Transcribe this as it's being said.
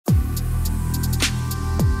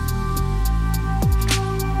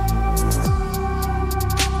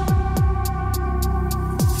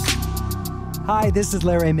Hi, this is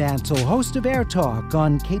Larry Mantle, host of Air Talk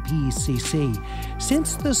on KPCC.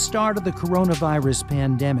 Since the start of the coronavirus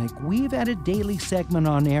pandemic, we've had a daily segment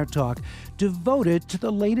on Air Talk devoted to the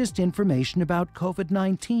latest information about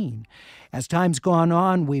COVID-19. As time's gone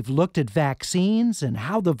on, we've looked at vaccines and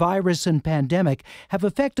how the virus and pandemic have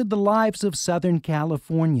affected the lives of Southern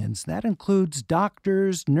Californians. That includes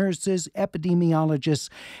doctors, nurses, epidemiologists,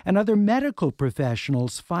 and other medical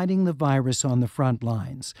professionals fighting the virus on the front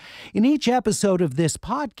lines. In each episode of this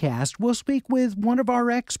podcast, we'll speak with one of our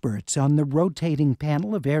experts on the rotating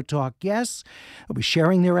panel of Air Talk guests. They'll be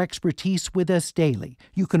sharing their expertise with us daily.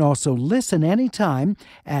 You can also listen anytime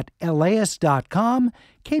at laist.com,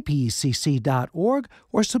 kpecc.org,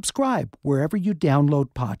 or subscribe wherever you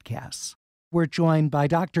download podcasts. We're joined by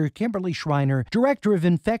Dr. Kimberly Shriner, Director of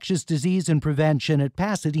Infectious Disease and Prevention at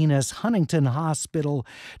Pasadena's Huntington Hospital.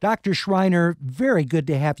 Dr. Shriner, very good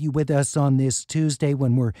to have you with us on this Tuesday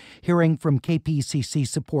when we're hearing from KPCC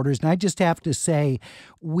supporters. And I just have to say,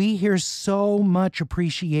 we hear so much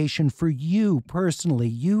appreciation for you personally.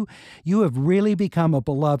 You have really become a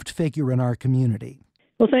beloved figure in our community.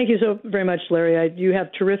 Well, thank you so very much, Larry. You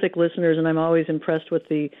have terrific listeners, and I'm always impressed with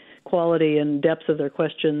the quality and depth of their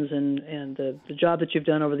questions, and the job that you've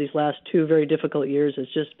done over these last 2 very difficult years has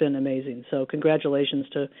just been amazing. So congratulations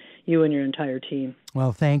to you and your entire team.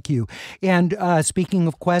 Well, thank you. And speaking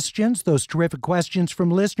of questions, those terrific questions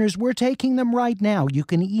from listeners, we're taking them right now. You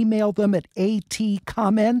can email them at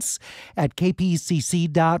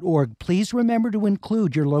atcomments@kpcc.org. Please remember to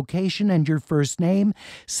include your location and your first name.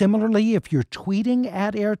 Similarly, if you're tweeting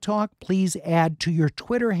at Air Talk, please add to your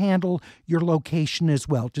Twitter handle your location as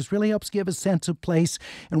well. Just really helps give a sense of place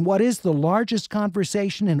and what is the largest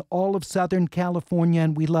conversation in all of Southern California.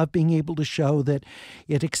 And we love being able to show that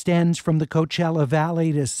it extends from the Coachella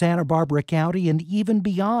Valley to Santa Barbara County and even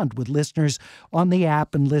beyond, with listeners on the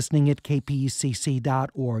app and listening at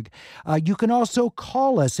kpecc.org. You can also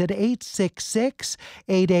call us at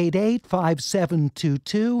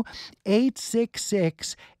 866-888-5722,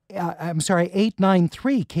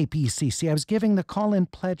 893 KPCC. I was giving the call-in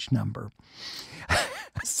pledge number.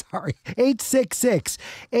 Sorry,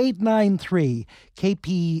 866-893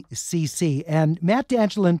 KPCC. And Matt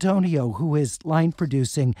D'Angelantonio, who is line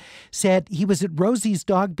producing, said he was at Rosie's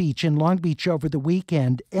Dog Beach in Long Beach over the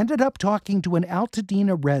weekend, ended up talking to an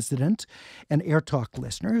Altadena resident, an Air Talk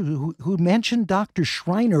listener, who mentioned Dr.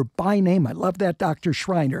 Shriner by name. I love that, Dr.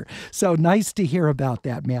 Shriner. So nice to hear about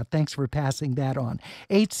that, Matt. Thanks for passing that on.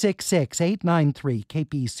 866-893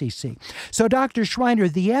 KPCC. So, Dr. Shriner,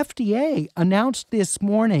 the FDA announced this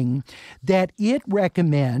morning that it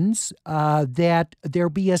recommends that there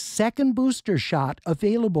be a second booster shot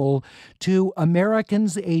available to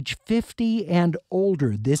Americans age 50 and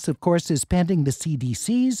older. This, of course, is pending the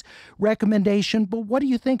CDC's recommendation. But what do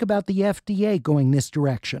you think about the FDA going this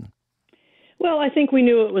direction? Well, I think we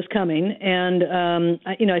knew it was coming. And,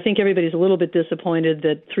 I think everybody's a little bit disappointed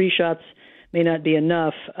that 3 shots may not be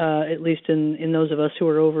enough, at least in those of us who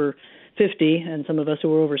are over 50 and some of us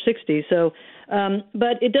who are over 60. So,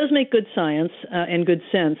 but it does make good science and good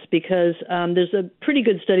sense, because there's a pretty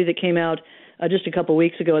good study that came out just a couple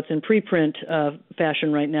weeks ago. It's in preprint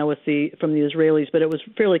fashion right now from the Israelis, but it was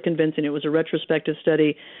fairly convincing. It was a retrospective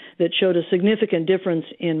study that showed a significant difference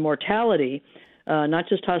in mortality, not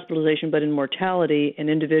just hospitalization, but in mortality in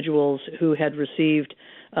individuals who had received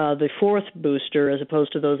the 4th booster as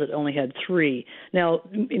opposed to those that only had 3. Now,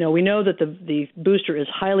 we know that the booster is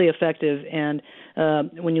highly effective, and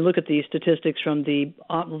when you look at the statistics from the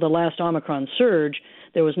last Omicron surge,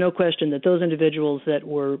 there was no question that those individuals that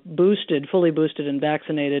were boosted, fully boosted and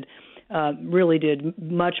vaccinated, really did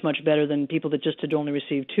much, much better than people that just had only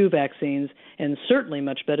received 2 vaccines, and certainly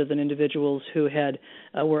much better than individuals who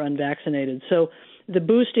were unvaccinated. So the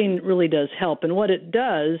boosting really does help. And what it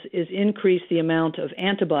does is increase the amount of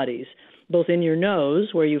antibodies, both in your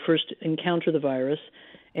nose, where you first encounter the virus,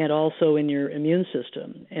 and also in your immune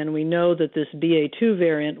system. And we know that this BA2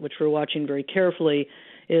 variant, which we're watching very carefully,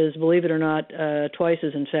 is, believe it or not, twice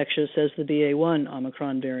as infectious as the BA1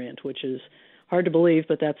 Omicron variant, which is hard to believe,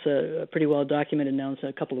 but that's a pretty well documented now in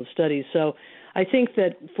a couple of studies. So I think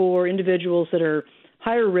that for individuals that are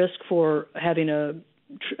higher risk for having a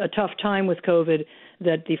tough time with COVID,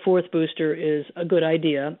 that the 4th booster is a good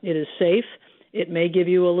idea. It is safe. It may give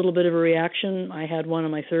you a little bit of a reaction. I had one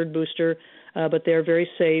on my 3rd booster, but they're very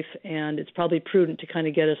safe, and it's probably prudent to kind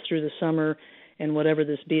of get us through the summer and whatever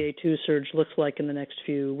this BA2 surge looks like in the next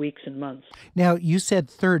few weeks and months. Now, you said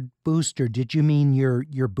 3rd booster. Did you mean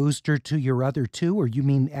your booster to your other 2, or you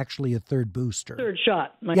mean actually a 3rd booster? 3rd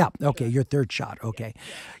shot. Okay, your 3rd shot. Okay.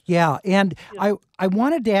 Yeah, and I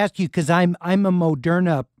wanted to ask you, because I'm a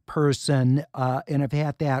Moderna person and have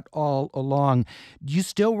had that all along. Do you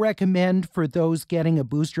still recommend for those getting a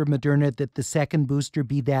booster of Moderna that the second booster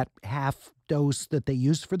be that half dose that they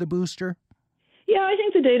used for the booster? Yeah, I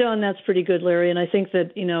think the data on that's pretty good, Larry. And I think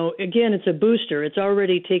that, again, it's a booster. It's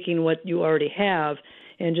already taking what you already have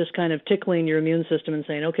and just kind of tickling your immune system and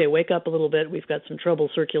saying, okay, wake up a little bit. We've got some trouble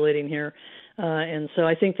circulating here. And so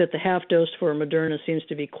I think that the half dose for Moderna seems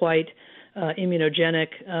to be quite immunogenic.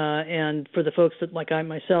 And for the folks that, like I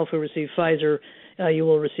myself, who receive Pfizer, you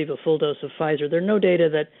will receive a full dose of Pfizer. There are no data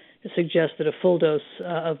that suggests that a full dose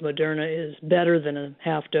of Moderna is better than a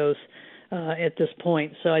half dose at this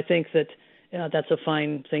point. So I think that that's a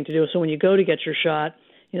fine thing to do. So when you go to get your shot,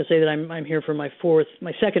 say that I'm here for my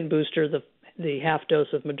second booster, the half dose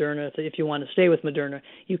of Moderna. If you want to stay with Moderna,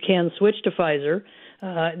 you can switch to Pfizer.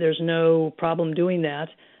 There's no problem doing that.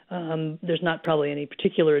 There's not probably any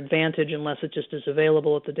particular advantage unless it just is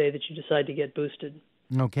available at the day that you decide to get boosted.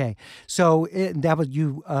 Okay. So that was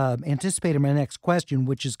you anticipated my next question,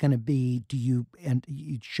 which is going to be,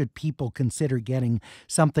 should people consider getting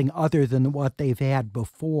something other than what they've had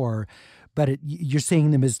before? But you're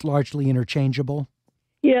seeing them as largely interchangeable?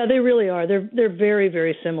 Yeah, they really are. They're very,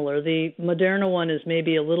 very similar. The Moderna one is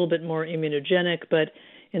maybe a little bit more immunogenic, but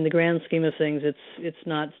in the grand scheme of things, it's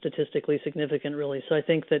not statistically significant, really. So I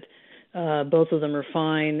think that both of them are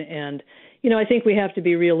fine. And, I think we have to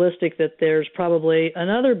be realistic that there's probably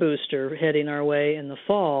another booster heading our way in the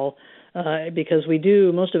fall because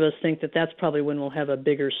most of us think that that's probably when we'll have a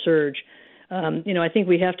bigger surge. I think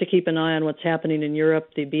we have to keep an eye on what's happening in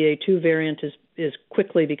Europe. The BA.2 variant is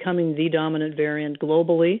quickly becoming the dominant variant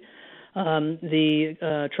globally.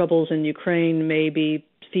 The troubles in Ukraine may be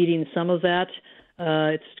feeding some of that.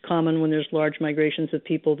 It's common when there's large migrations of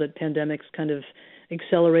people that pandemics kind of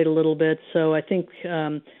accelerate a little bit. So I think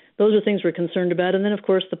those are things we're concerned about. And then, of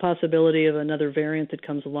course, the possibility of another variant that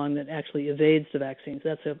comes along that actually evades the vaccines.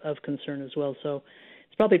 That's of concern as well. So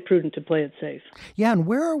it's probably prudent to play it safe. Yeah, and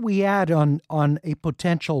where are we at on a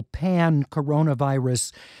potential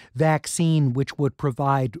pan-coronavirus vaccine which would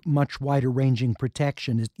provide much wider-ranging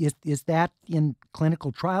protection? Is that in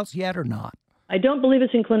clinical trials yet or not? I don't believe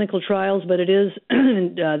it's in clinical trials, but it is.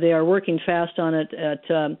 They are working fast on it at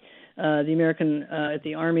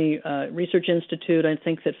the Army Research Institute. I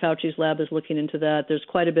think that Fauci's lab is looking into that. There's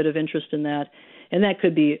quite a bit of interest in that. And that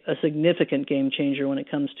could be a significant game changer when it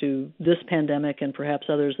comes to this pandemic and perhaps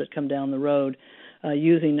others that come down the road,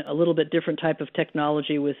 using a little bit different type of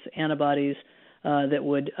technology with antibodies that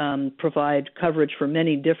would provide coverage for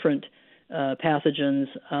many different pathogens,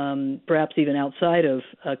 perhaps even outside of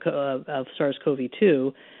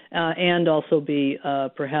SARS-CoV-2, and also be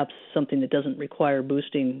perhaps something that doesn't require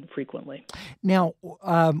boosting frequently. Now,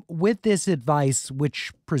 with this advice,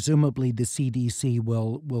 which presumably the CDC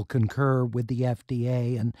will concur with the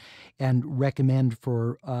FDA and recommend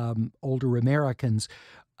for older Americans,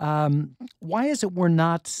 why is it we're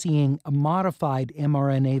not seeing a modified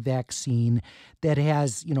mRNA vaccine that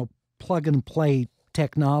has, plug-and-play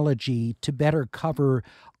technology to better cover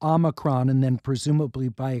Omicron and then presumably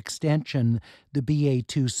by extension the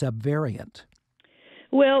BA.2 subvariant?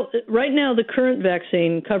 Well, right now the current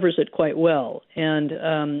vaccine covers it quite well, and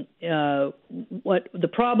what the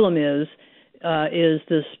problem is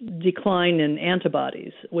this decline in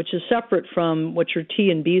antibodies, which is separate from what your T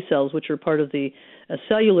and B cells, which are part of the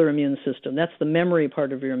cellular immune system. That's the memory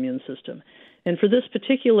part of your immune system. And for this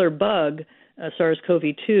particular bug,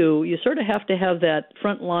 SARS-CoV-2, you sort of have to have that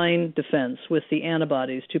frontline defense with the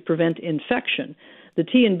antibodies to prevent infection. The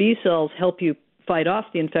T and B cells help you fight off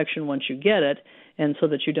the infection once you get it, and so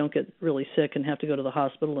that you don't get really sick and have to go to the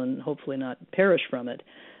hospital and hopefully not perish from it.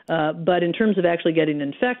 But in terms of actually getting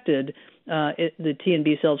infected, the T and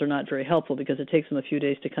B cells are not very helpful because it takes them a few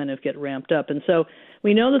days to kind of get ramped up. And so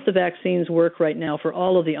we know that the vaccines work right now for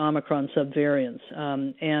all of the Omicron subvariants,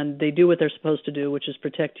 and they do what they're supposed to do, which is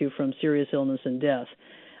protect you from serious illness and death.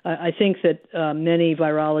 I think that many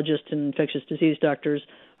virologists and infectious disease doctors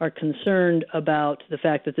are concerned about the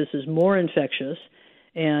fact that this is more infectious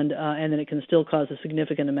and that it can still cause a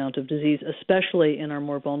significant amount of disease, especially in our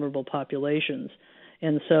more vulnerable populations.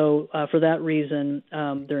 And so for that reason,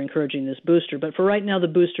 they're encouraging this booster. But for right now, the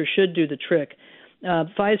booster should do the trick.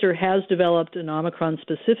 Pfizer has developed an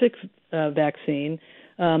Omicron-specific vaccine,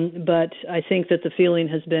 but I think that the feeling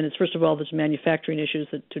has been, it's first of all, there's manufacturing issues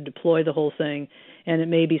to deploy the whole thing, and it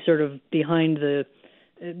may be sort of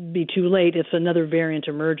be too late if another variant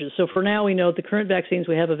emerges. So for now, we know the current vaccines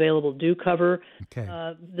we have available do cover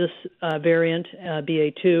this variant,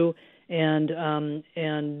 BA.2, and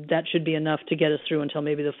that should be enough to get us through until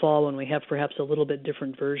maybe the fall when we have perhaps a little bit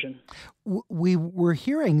different version. We were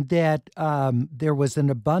hearing that there was an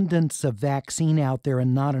abundance of vaccine out there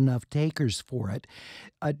and not enough takers for it.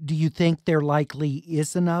 Do you think there likely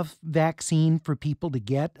is enough vaccine for people to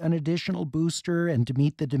get an additional booster and to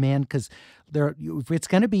meet the demand? Because if it's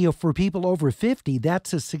going to be for people over 50,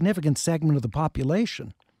 that's a significant segment of the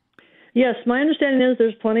population. Yes, my understanding is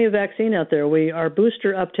there's plenty of vaccine out there. Our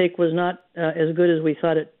booster uptake was not as good as we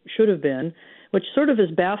thought it should have been, which sort of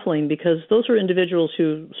is baffling because those are individuals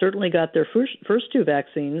who certainly got their first two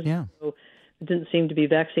vaccines. Yeah. So it didn't seem to be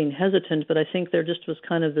vaccine hesitant, but I think there just was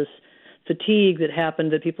kind of this fatigue that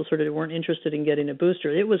happened that people sort of weren't interested in getting a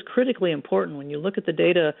booster. It was critically important. When you look at the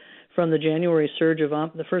data from the January surge of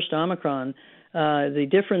the first Omicron, the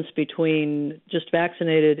difference between just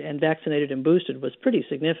vaccinated and boosted was pretty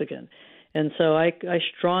significant. And so I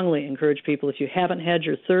strongly encourage people, if you haven't had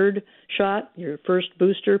your third shot, your first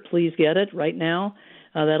booster, please get it right now.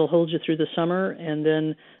 That'll hold you through the summer. And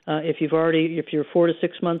then if you're 4 to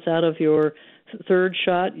 6 months out of your third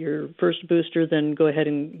shot, your first booster, then go ahead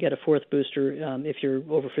and get a fourth booster if you're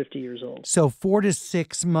over 50 years old. So 4 to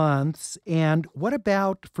 6 months. And what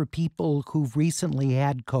about for people who've recently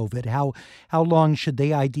had COVID? How long should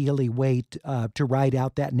they ideally wait to ride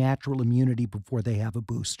out that natural immunity before they have a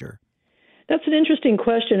booster? That's an interesting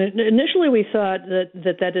question. Initially, we thought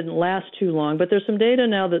that didn't last too long, but there's some data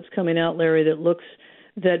now that's coming out, Larry, that looks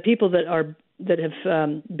that people that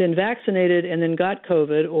have been vaccinated and then got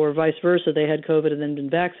COVID, or vice versa, they had COVID and then been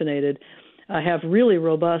vaccinated, have really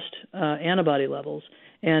robust antibody levels,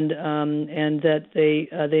 and that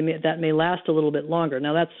that may last a little bit longer.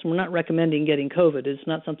 Now, we're not recommending getting COVID. It's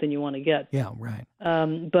not something you want to get. Yeah, right.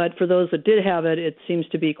 But for those that did have it, it seems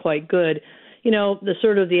to be quite good.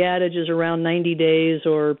 The adage is around 90 days,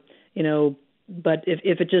 or but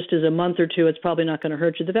if it just is a month or two, it's probably not going to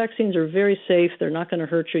hurt you. The vaccines are very safe. They're not going to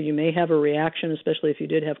hurt you. You may have a reaction, especially if you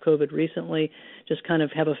did have COVID recently, just kind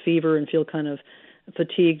of have a fever and feel kind of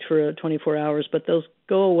fatigued for 24 hours, but those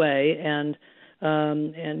go away, and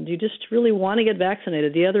you just really want to get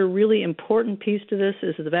vaccinated. The other really important piece to this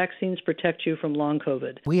is that the vaccines protect you from long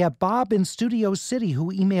COVID. We have Bob in Studio City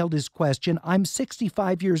who emailed his question. I'm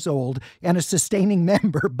 65 years old and a sustaining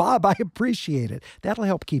member. Bob, I appreciate it. That'll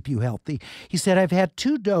help keep you healthy. He said, I've had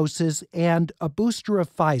 2 doses and a booster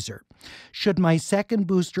of Pfizer. Should my second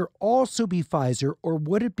booster also be Pfizer, or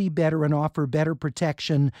would it be better and offer better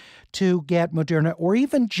protection to get Moderna or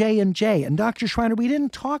even J&J? And Dr. Shriner, we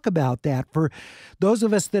didn't talk about that. For those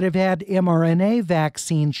of us that have had mRNA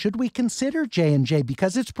vaccine, should we consider J&J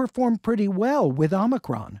because it's performed pretty well with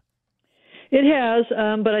Omicron? It has,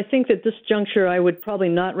 but I think at this juncture, I would probably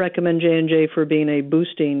not recommend J&J for being a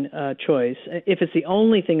boosting choice. If it's the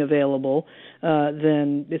only thing available,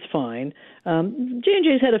 then it's fine.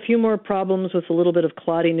 J&J's had a few more problems with a little bit of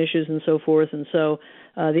clotting issues and so forth, and so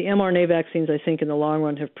the mRNA vaccines, I think, in the long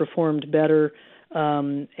run have performed better,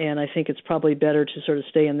 and I think it's probably better to sort of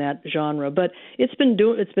stay in that genre. But it's been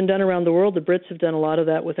done around the world. The Brits have done a lot of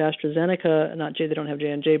that with AstraZeneca. They don't have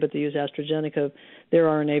J&J, but they use AstraZeneca,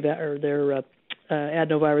 their their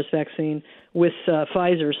adenovirus vaccine with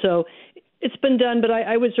Pfizer. So it's been done, but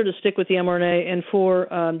I would sort of stick with the mRNA. And for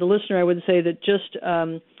the listener, I would say that just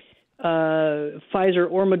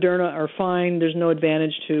Pfizer or Moderna are fine. There's no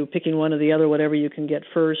advantage to picking one or the other, whatever you can get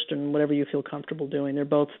first and whatever you feel comfortable doing. They're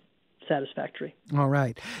both satisfactory. All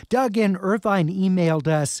right. Doug in Irvine emailed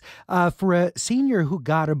us, for a senior who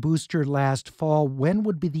got a booster last fall, when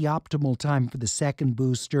would be the optimal time for the second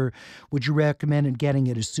booster? Would you recommend getting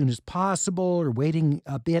it as soon as possible or waiting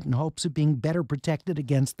a bit in hopes of being better protected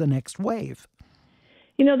against the next wave?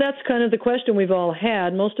 That's kind of the question we've all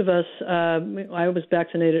had. Most of us, I was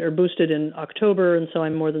vaccinated or boosted in October, and so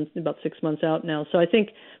I'm more than about 6 months out now. So I think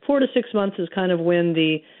 4 to 6 months is kind of when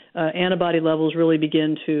the antibody levels really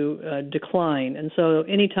begin to decline. And so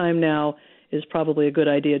any time now is probably a good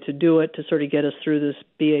idea to do it to sort of get us through this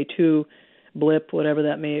BA2 blip, whatever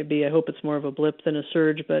that may be. I hope it's more of a blip than a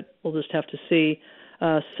surge, but we'll just have to see.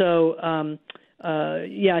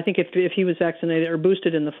 I think if he was vaccinated or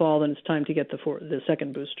boosted in the fall, then it's time to get the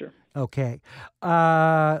second booster. Okay.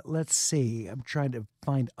 Let's see. I'm trying to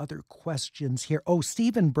find other questions here. Oh,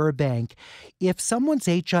 Stephen Burbank. If someone's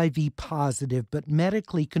HIV positive but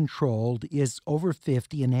medically controlled, is over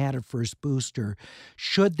 50 and had a first booster,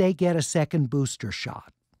 should they get a second booster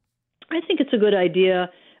shot? I think it's a good idea.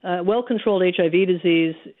 Well-controlled HIV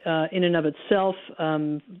disease in and of itself,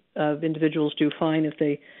 individuals do fine if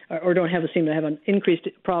they or don't seem to have an increased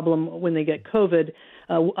problem when they get COVID.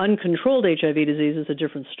 Uncontrolled HIV disease is a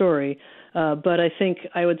different story. But I think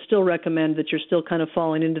I would still recommend that you're still kind of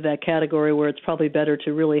falling into that category where it's probably better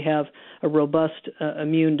to really have a robust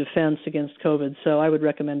immune defense against COVID. So I would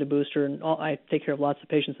recommend a booster. And I take care of lots of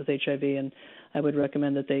patients with HIV, and I would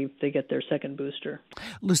recommend that they get their second booster.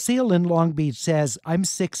 Lucille in Long Beach says, I'm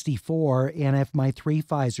 64 and have my 3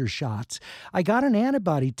 Pfizer shots. I got an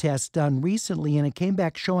antibody test done recently and it came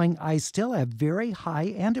back showing I still have very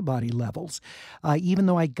high antibody levels, even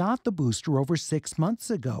though I got the booster over 6 months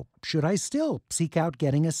ago. Should I still seek out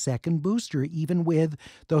getting a second booster even with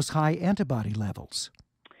those high antibody levels?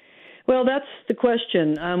 Well, that's the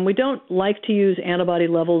question. We don't like to use antibody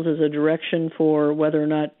levels as a direction for whether or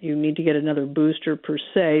not you need to get another booster per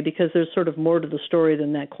se, because there's sort of more to the story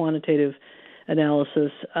than that quantitative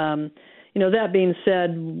analysis. That being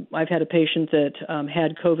said, I've had a patient that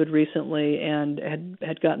had COVID recently and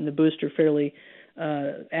had gotten the booster fairly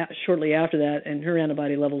shortly after that, and her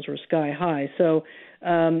antibody levels were sky high. So,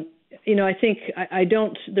 I think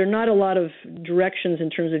there are not a lot of directions in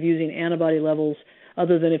terms of using antibody levels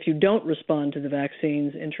other than if you don't respond to the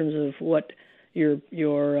vaccines in terms of what your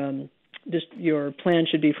plan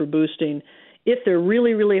should be for boosting. If they're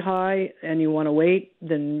really, really high and you want to wait,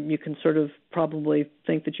 then you can sort of probably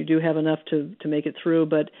think that you do have enough to make it through,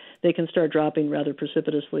 but they can start dropping rather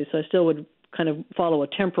precipitously. So I still would kind of follow a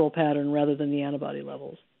temporal pattern rather than the antibody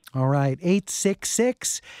levels. All right,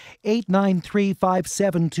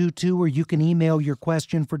 866-893-5722, or you can email your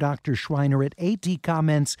question for Dr. Shriner at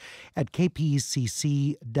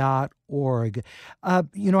atcomments@kpcc.org.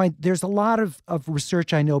 There's a lot of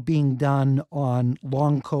research I know being done on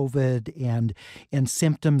long COVID and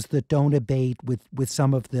symptoms that don't abate with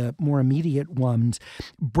some of the more immediate ones.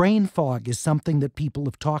 Brain fog is something that people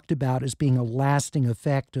have talked about as being a lasting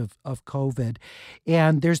effect of COVID.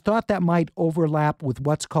 And there's thought that might overlap with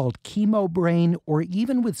what's called chemo brain or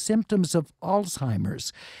even with symptoms of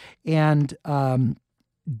Alzheimer's. And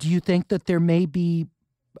do you think that there may be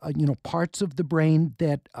parts of the brain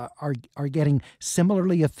that are getting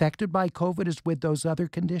similarly affected by COVID as with those other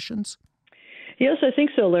conditions? Yes, I think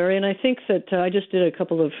so, Larry. And I think that I just did a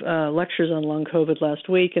couple of lectures on long COVID last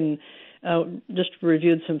week and just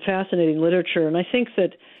reviewed some fascinating literature. And I think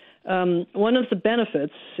that one of the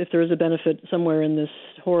benefits, if there is a benefit somewhere in this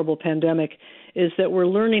horrible pandemic, is that we're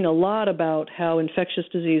learning a lot about how infectious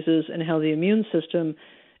diseases and how the immune system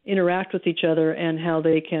interact with each other and how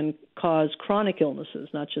they can cause chronic illnesses,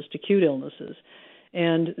 not just acute illnesses.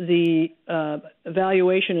 And the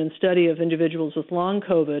evaluation and study of individuals with long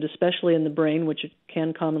COVID, especially in the brain, which it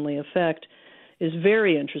can commonly affect, is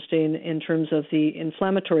very interesting in terms of the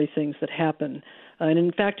inflammatory things that happen. And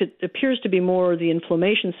in fact, it appears to be more the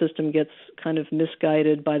inflammation system gets kind of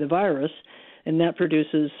misguided by the virus, and that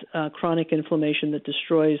produces chronic inflammation that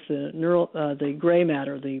destroys the gray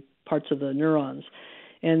matter, the parts of the neurons.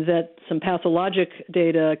 And that some pathologic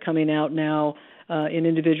data coming out now in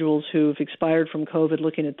individuals who've expired from COVID,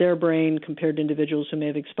 looking at their brain compared to individuals who may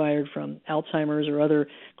have expired from Alzheimer's or other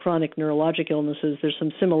chronic neurologic illnesses, there's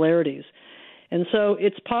some similarities. And so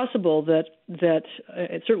it's possible that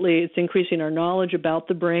it's increasing our knowledge about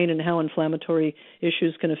the brain and how inflammatory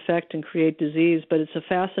issues can affect and create disease, but it's a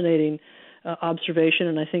fascinating observation,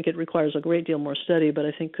 and I think it requires a great deal more study, but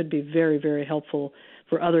I think could be very, very helpful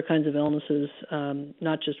for other kinds of illnesses,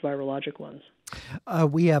 not just virologic ones.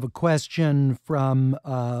 We have a question from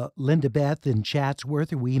Linda Beth in Chatsworth,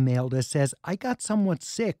 who emailed us, says, I got somewhat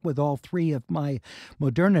sick with all 3 of my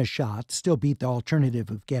Moderna shots, still beat the alternative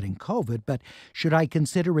of getting COVID, but should I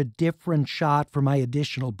consider a different shot for my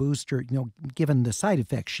additional booster, given the side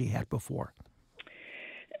effects she had before?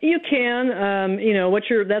 You can,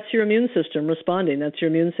 that's your immune system responding. That's your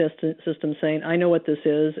immune system saying, I know what this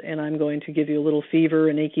is, and I'm going to give you a little fever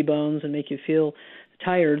and achy bones and make you feel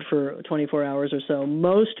tired for 24 hours or so.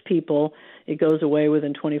 Most people, it goes away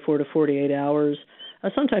within 24 to 48 hours.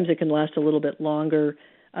 Sometimes it can last a little bit longer.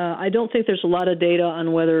 I don't think there's a lot of data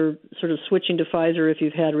on whether sort of switching to Pfizer if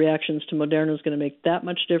you've had reactions to Moderna is going to make that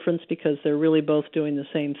much difference because they're really both doing the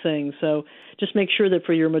same thing. So just make sure that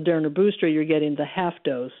for your Moderna booster, you're getting the half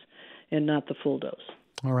dose and not the full dose.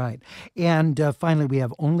 All right. And finally, we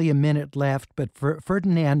have only a minute left, but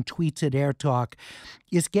Ferdinand tweets at Air Talk,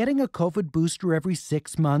 is getting a COVID booster every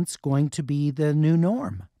 6 months going to be the new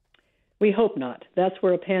norm? We hope not. That's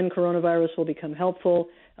where a pan-coronavirus will become helpful,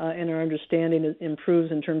 and our understanding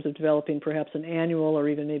improves in terms of developing perhaps an annual or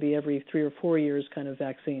even maybe every 3 or 4 years kind of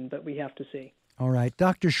vaccine, but we have to see. All right.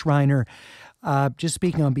 Dr. Shriner, Just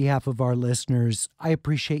speaking on behalf of our listeners, I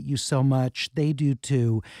appreciate you so much. They do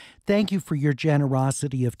too. Thank you for your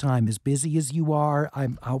generosity of time. As busy as you are, I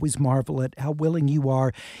always marvel at how willing you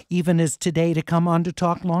are, even as today, to come on to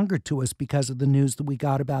talk longer to us because of the news that we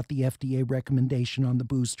got about the FDA recommendation on the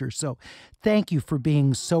booster. So thank you for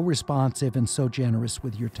being so responsive and so generous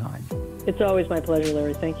with your time. It's always my pleasure,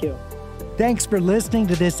 Larry. Thank you. Thanks for listening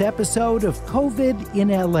to this episode of COVID in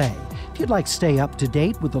LA. If you'd like to stay up to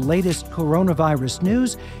date with the latest coronavirus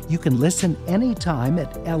news, you can listen anytime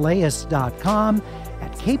at laist.com,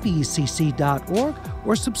 at kpecc.org,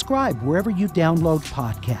 or subscribe wherever you download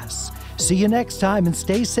podcasts. See you next time and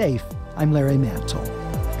stay safe. I'm Larry Mantle.